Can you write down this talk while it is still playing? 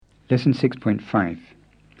Lesson 6.5.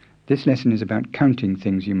 This lesson is about counting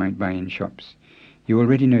things you might buy in shops. You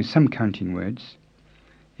already know some counting words.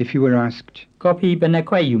 If you were asked, Coffee ဘယ်နှ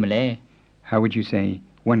ခွက်ယူမလဲ how would you say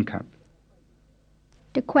 1 cup?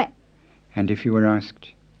 တစ်ခွက် And if you were asked,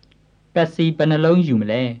 Pepsi ဘယ်နှလုံးယူမ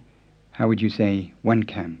လဲ how would you say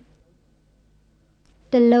 1 can?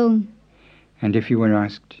 တစ်လုံး And if you were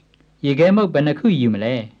asked, ရေခဲမုတ်ဘယ်နှခုယူမ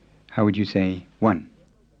လဲ how would you say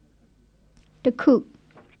 1? တစ်ခု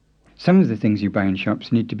Some of the things you buy in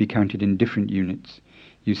shops need to be counted in different units.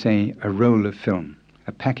 You say a roll of film,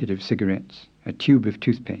 a packet of cigarettes, a tube of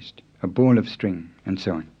toothpaste, a ball of string, and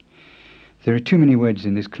so on. There are too many words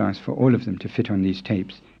in this class for all of them to fit on these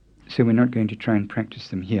tapes, so we're not going to try and practice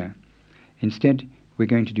them here. Instead, we're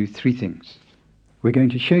going to do 3 things. We're going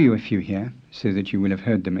to show you a few here, so that you will have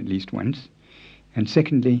heard them at least once. And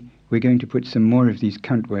secondly, we're going to put some more of these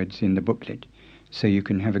count words in the booklet, so you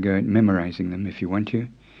can have a go at memorizing them if you want to.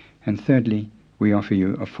 And thirdly, we offer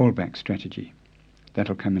you a fallback strategy.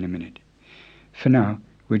 That'll come in a minute. For now,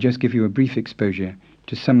 we'll just give you a brief exposure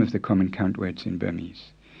to some of the common count words in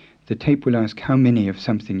Burmese. The tape will ask how many of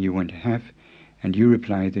something you want to have, and you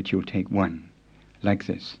reply that you'll take 1. Like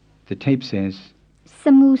this. The tape says,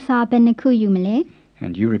 စမူစာဘယ်နှခုယူမလဲ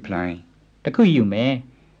and you reply, တစ်ခုယူမယ်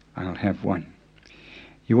I'll have 1.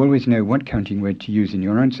 You always know what counting word to use in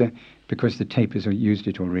your answer because the tape has used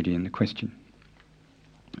it already in the question.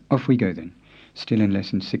 Off we go then, still in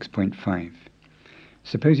lesson 6.5.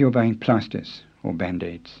 Suppose you're buying plasters or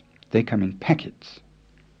band-aids. They come in packets.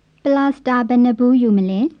 ပလတ်စတာဘယ်နှဘူးယူမ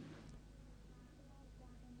လဲ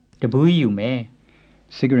တစ်ဘူးယူမယ်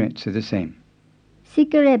Cigarettes are the same. စီ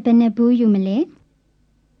ဂရက်ဘယ်နှဘူးယူမလဲ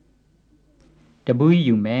တစ်ဘူး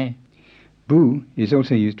ယူမယ် Boo is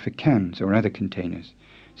also used for cans or other containers.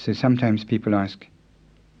 So sometimes people ask,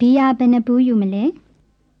 ဘီယာဘယ်နှဘူးယူမလဲ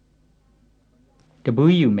တစ်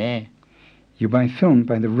ဘူးယူမယ် you buy film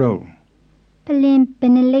by the roll. ပလင်ဘ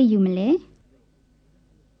ယ်နှလိပ်ယူမလဲ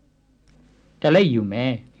တစ်လိပ်ယူမ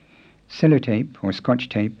ယ် Sellotape or scotch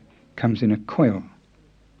tape comes in a coil.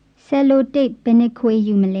 ဆယ်လိုတိတ်ဘယ်နှခွေ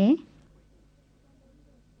ယူမလဲ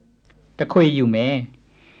တစ်ခွေယူမယ်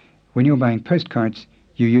When you're buying postcards,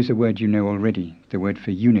 you use a word you know already, the word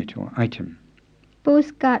for unit or item. ပို့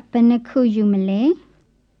စ်ကတ်ဘယ်နှခုယူမလဲ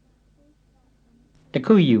တစ်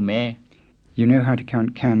ခုယူမယ် You know how to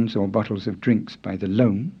count cans or bottles of drinks by the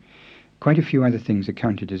loan. Quite a few other things are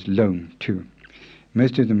counted as loan too.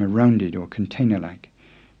 Most of them are rounded or container-like.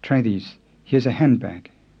 Try these. Here's a handbag.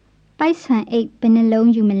 ပိုက်ဆံအိတ်ဘယ်နှလုံး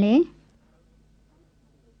ယူမလဲ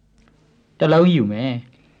တစ်လုံးယူမယ်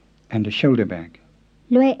And a shoulder bag.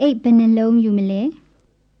 လွယ်အိတ်ဘယ်နှလုံးယူမလဲ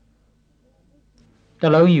တ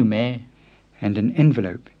စ်လုံးယူမယ် And an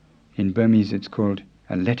envelope. In Burmese it's called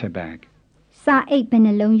a letter bag. စာအိတ်ဘယ်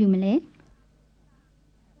နှလုံးယူမလဲ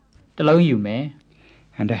တစ်လုံးယူမယ်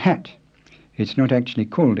And a hat. It's not actually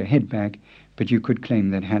called a head bag, but you could claim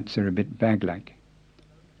that hats are a bit bag-like.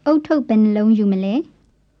 အုတ်ထုပ်ဘယ်နှလုံးယူမလဲ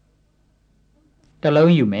တစ်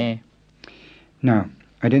လုံးယူမယ် Now,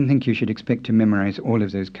 I don't think you should expect to memorize all of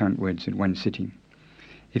those count words at one sitting.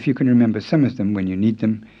 If you can remember some of them when you need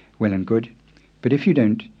them, well and good. But if you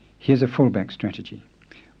don't, here's a fallback strategy.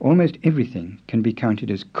 Almost everything can be counted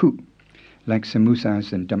as ku, like samosas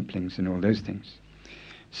and dumplings and all those things.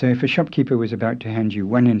 So if a shopkeeper was about to hand you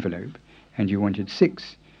 1 envelope and you wanted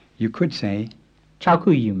 6, you could say, 6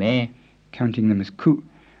ခုယူမယ် counting them as ku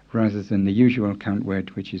rather than the usual count word,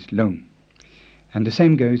 which is loan. And the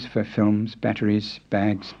same goes for films, batteries,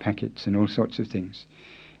 bags, packets, and all sorts of things.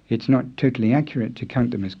 It's not totally accurate to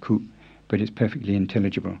count them as ku, but it's perfectly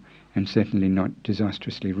intelligible and certainly not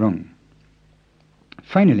disastrously wrong.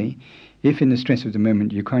 Finally, if in the stress of the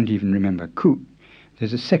moment you can't even remember ku,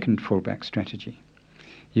 there's a second fallback strategy.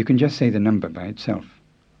 You can just say the number by itself,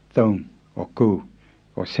 thong, or ku,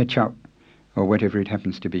 or sechao, or whatever it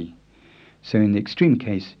happens to be. So in the extreme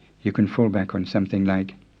case, you can fall back on something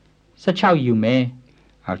like, 16ယူမယ်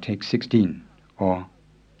I'll take 16, or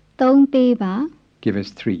သုံးပေးပါ give us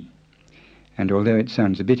 3. And although it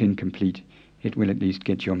sounds a bit incomplete, it will at least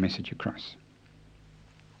get your message across.